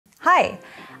Hi,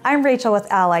 I'm Rachel with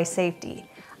Ally Safety.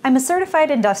 I'm a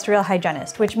certified industrial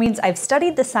hygienist, which means I've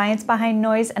studied the science behind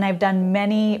noise and I've done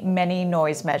many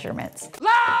noise measurements.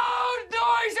 Loud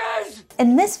noises!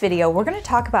 In this video, we're going to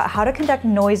talk about how to conduct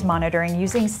noise monitoring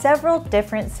using several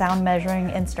different sound measuring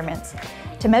instruments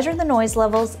to measure the noise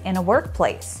levels in a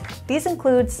workplace. These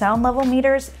include sound level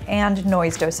meters and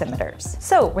noise dosimeters.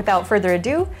 So without further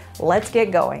ado, let's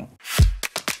get going.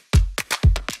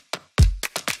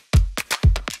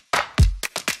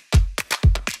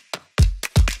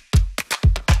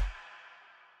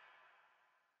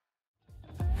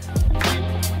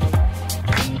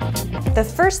 The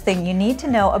first thing you need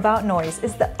to know about noise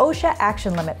is the OSHA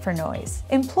action limit for noise.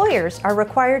 Employers are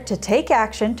required to take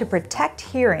action to protect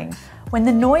hearing when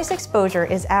the noise exposure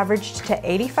is averaged to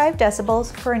 85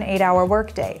 decibels for an 8-hour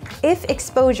workday. If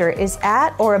exposure is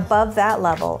at or above that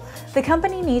level, the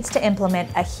company needs to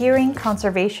implement a hearing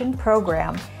conservation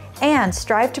program and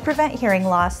strive to prevent hearing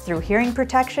loss through hearing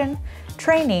protection,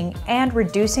 training, and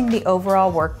reducing the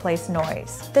overall workplace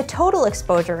noise. The total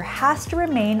exposure has to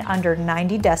remain under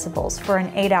 90 decibels for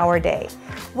an 8-hour day,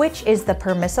 which is the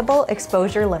permissible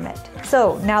exposure limit.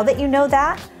 So now that you know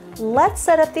that, let's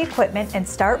set up the equipment and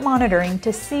start monitoring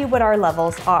to see what our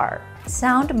levels are.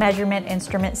 Sound measurement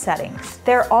instrument settings.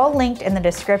 They're all linked in the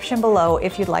description below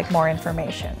if you'd like more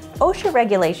information. OSHA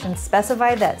regulations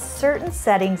specify that certain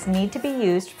settings need to be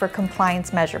used for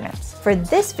compliance measurements. For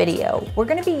this video, we're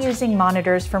going to be using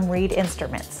monitors from Reed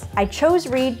Instruments. I chose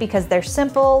Reed because they're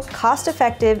simple,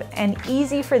 cost-effective, and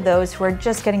easy for those who are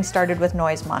just getting started with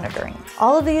noise monitoring.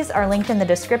 All of these are linked in the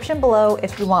description below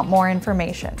if you want more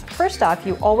information. First off,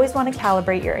 you always want to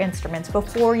calibrate your instruments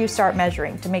before you start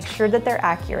measuring to make sure that they're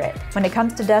accurate. When it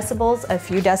comes to decibels, a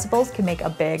few decibels can make a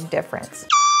big difference.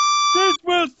 This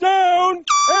will sound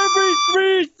every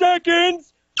 3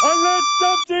 seconds unless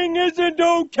something isn't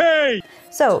okay.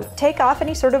 So take off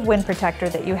any sort of wind protector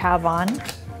that you have on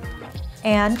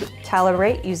and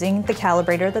calibrate using the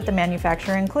calibrator that the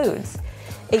manufacturer includes.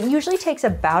 It usually takes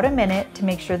about a minute to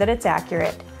make sure that it's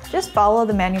accurate. Just follow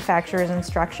the manufacturer's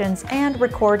instructions and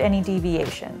record any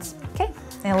deviations. Okay,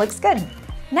 and it looks good.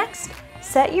 Next,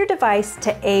 set your device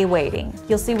to A weighting.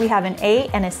 You'll see we have an A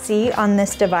and a C on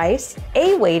this device.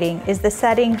 A weighting is the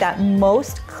setting that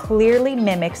most clearly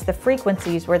mimics the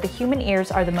frequencies where the human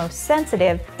ears are the most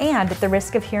sensitive and the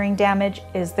risk of hearing damage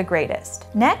is the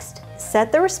greatest. Next,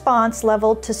 set the response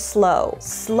level to slow.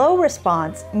 Slow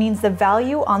response means the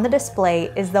value on the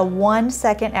display is the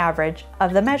 1-second average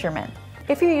of the measurement.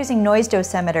 If you're using noise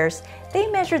dosimeters, they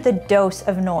measure the dose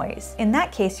of noise. In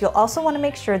that case, you'll also want to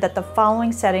make sure that the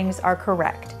following settings are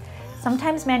correct.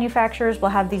 Sometimes manufacturers will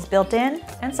have these built in,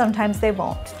 and sometimes they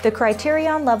won't. The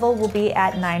criterion level will be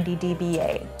at 90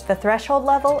 dBA. The threshold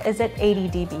level is at 80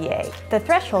 dBA. The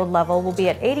threshold level will be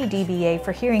at 80 dBA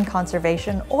for hearing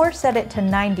conservation or set it to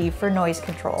 90 for noise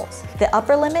controls. The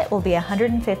upper limit will be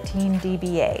 115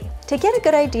 dBA. To get a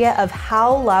good idea of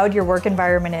how loud your work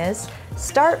environment is,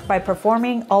 start by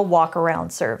performing a walk-around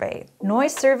survey.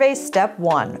 Noise survey step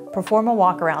 1, perform a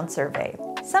walk-around survey.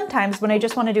 Sometimes when I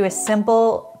just want to do a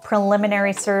simple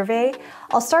preliminary survey,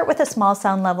 I'll start with a small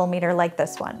sound level meter like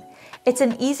this one. It's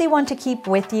an easy one to keep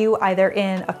with you either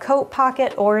in a coat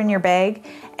pocket or in your bag,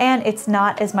 and it's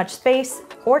not as much space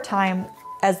or time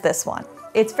as this one.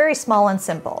 It's very small and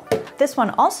simple. This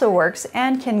one also works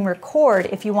and can record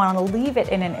if you want to leave it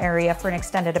in an area for an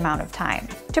extended amount of time.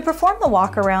 To perform the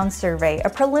walk-around survey, a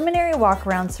preliminary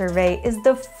walk-around survey is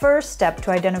the first step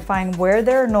to identifying where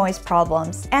there are noise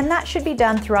problems, and that should be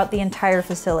done throughout the entire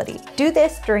facility. Do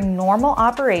this during normal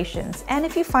operations, and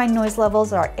if you find noise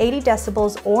levels are 80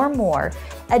 decibels or more,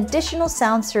 additional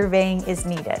sound surveying is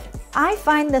needed. I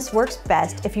find this works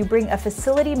best if you bring a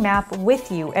facility map with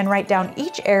you and write down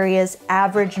each area's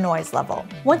average noise level.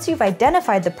 Once you've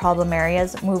identified the problem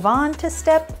areas, move on to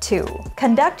step 2.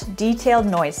 Conduct detailed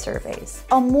noise surveys.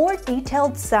 A more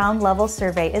detailed sound level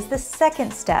survey is the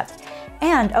second step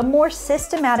and a more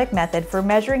systematic method for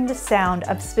measuring the sound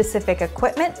of specific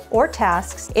equipment or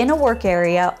tasks in a work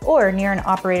area or near an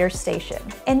operator's station.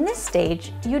 In this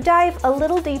stage, you dive a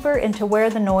little deeper into where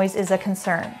the noise is a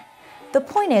concern. The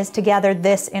point is to gather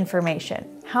this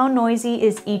information. How noisy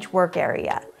is each work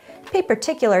area? Pay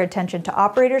particular attention to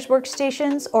operators'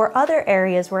 workstations or other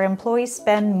areas where employees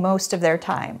spend most of their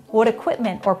time. What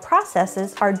equipment or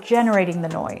processes are generating the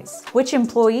noise? Which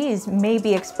employees may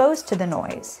be exposed to the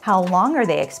noise? How long are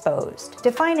they exposed?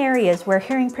 Define areas where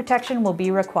hearing protection will be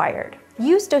required.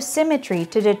 Use dosimetry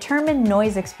to determine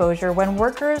noise exposure when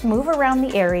workers move around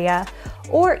the area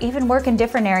or even work in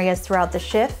different areas throughout the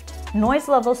shift. Noise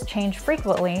levels change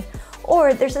frequently,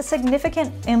 or there's a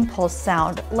significant impulse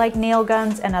sound like nail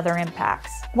guns and other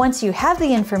impacts. Once you have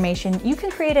the information, you can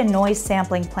create a noise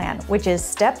sampling plan, which is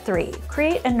step 3,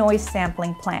 create a noise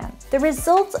sampling plan. The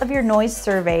results of your noise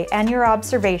survey and your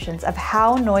observations of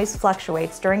how noise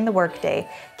fluctuates during the workday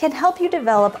can help you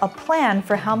develop a plan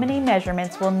for how many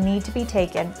measurements will need to be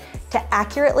taken to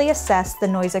accurately assess the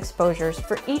noise exposures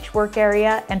for each work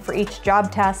area and for each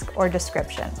job task or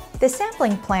description. The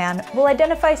sampling plan will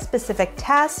identify specific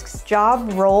tasks,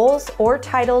 job roles, or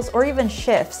titles, or even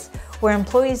shifts where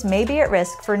employees may be at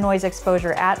risk for noise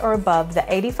exposure at or above the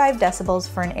 85 decibels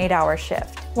for an 8-hour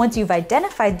shift. Once you've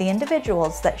identified the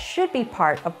individuals that should be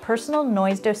part of personal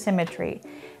noise dosimetry,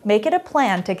 make it a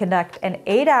plan to conduct an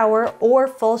 8-hour or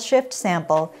full shift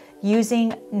sample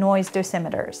using noise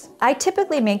dosimeters. I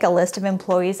typically make a list of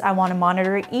employees I want to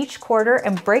monitor each quarter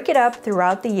and break it up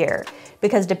throughout the year,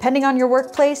 because depending on your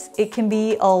workplace, it can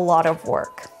be a lot of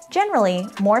work. Generally,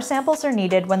 more samples are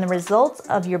needed when the results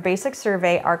of your basic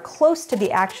survey are close to the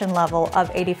action level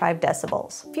of 85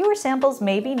 decibels. Fewer samples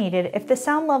may be needed if the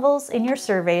sound levels in your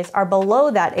surveys are below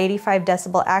that 85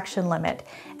 decibel action limit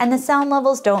and the sound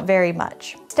levels don't vary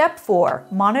much. Step 4,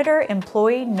 monitor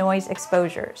employee noise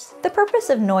exposures. The purpose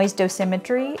of noise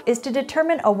dosimetry is to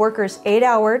determine a worker's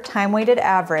 8-hour time-weighted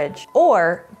average,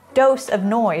 or dose of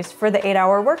noise for the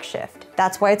 8-hour work shift.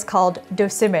 That's why it's called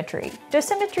dosimetry.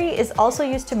 Dosimetry is also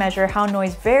used to measure how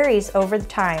noise varies over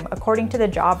time according to the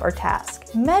job or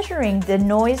task. Measuring the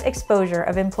noise exposure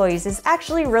of employees is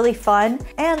actually really fun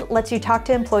and lets you talk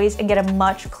to employees and get a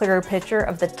much clearer picture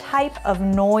of the type of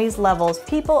noise levels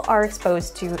people are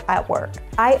exposed to at work.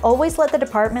 I always let the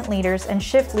department leaders and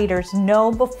shift leaders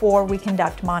know before we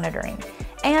conduct monitoring.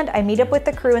 And I meet up with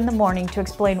the crew in the morning to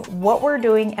explain what we're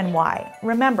doing and why.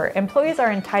 Remember, employees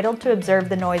are entitled to observe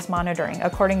the noise monitoring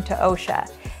according to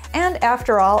OSHA. And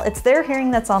after all, it's their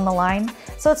hearing that's on the line,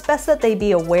 so it's best that they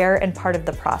be aware and part of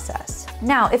the process.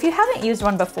 Now, if you haven't used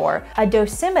one before, a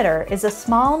dosimeter is a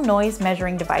small noise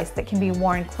measuring device that can be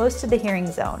worn close to the hearing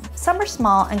zone. Some are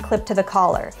small and clipped to the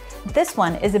collar. This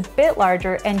one is a bit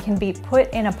larger and can be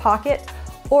put in a pocket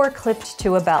or clipped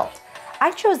to a belt. I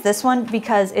chose this one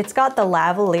because it's got the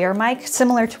lavalier mic,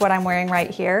 similar to what I'm wearing right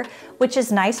here, which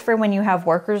is nice for when you have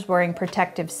workers wearing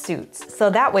protective suits. So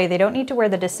that way they don't need to wear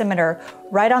the dosimeter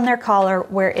right on their collar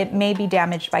where it may be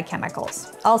damaged by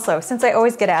chemicals. Also, since I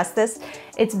always get asked this,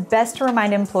 it's best to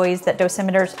remind employees that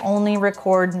dosimeters only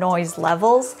record noise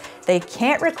levels. They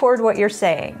can't record what you're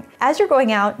saying. As you're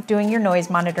going out doing your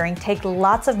noise monitoring, take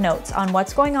lots of notes on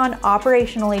what's going on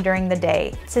operationally during the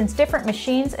day, since different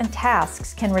machines and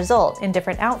tasks can result in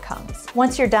different outcomes.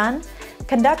 Once you're done,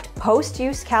 conduct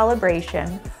post-use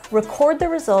calibration, record the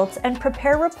results, and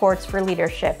prepare reports for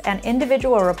leadership and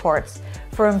individual reports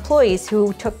for employees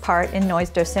who took part in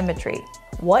noise dosimetry.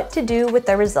 What to do with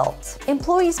the results.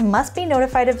 Employees must be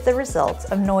notified of the results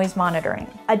of noise monitoring.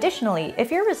 Additionally,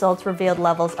 if your results revealed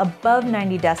levels above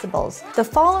 90 decibels, the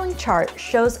following chart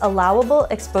shows allowable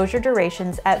exposure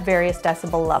durations at various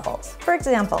decibel levels. For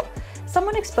example,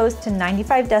 someone exposed to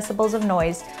 95 decibels of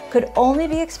noise could only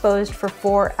be exposed for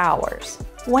 4 hours.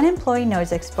 When employee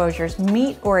noise exposures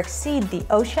meet or exceed the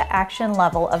OSHA action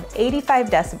level of 85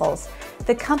 decibels,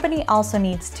 the company also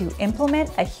needs to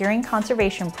implement a hearing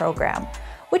conservation program,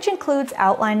 which includes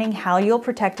outlining how you'll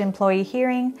protect employee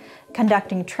hearing,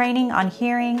 conducting training on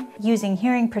hearing, using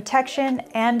hearing protection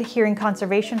and hearing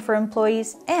conservation for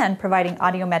employees, and providing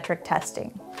audiometric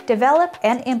testing. Develop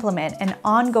and implement an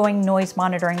ongoing noise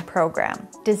monitoring program.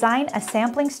 Design a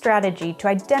sampling strategy to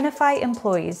identify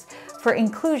employees for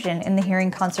inclusion in the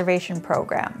hearing conservation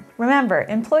program. Remember,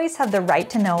 employees have the right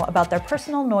to know about their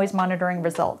personal noise monitoring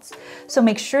results, so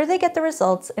make sure they get the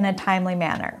results in a timely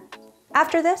manner.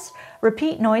 After this,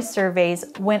 repeat noise surveys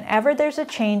whenever there's a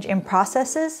change in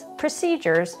processes,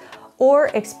 procedures, or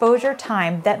exposure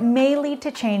time that may lead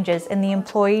to changes in the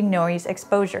employee noise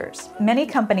exposures. Many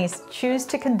companies choose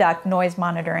to conduct noise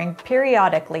monitoring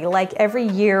periodically, like every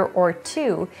year or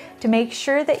two, to make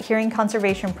sure that hearing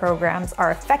conservation programs are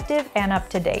effective and up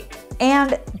to date.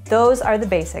 And those are the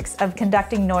basics of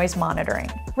conducting noise monitoring.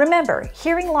 Remember,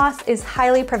 hearing loss is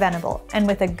highly preventable, and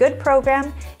with a good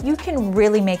program, you can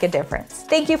really make a difference.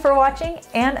 Thank you for watching,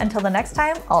 and until the next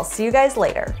time, I'll see you guys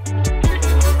later.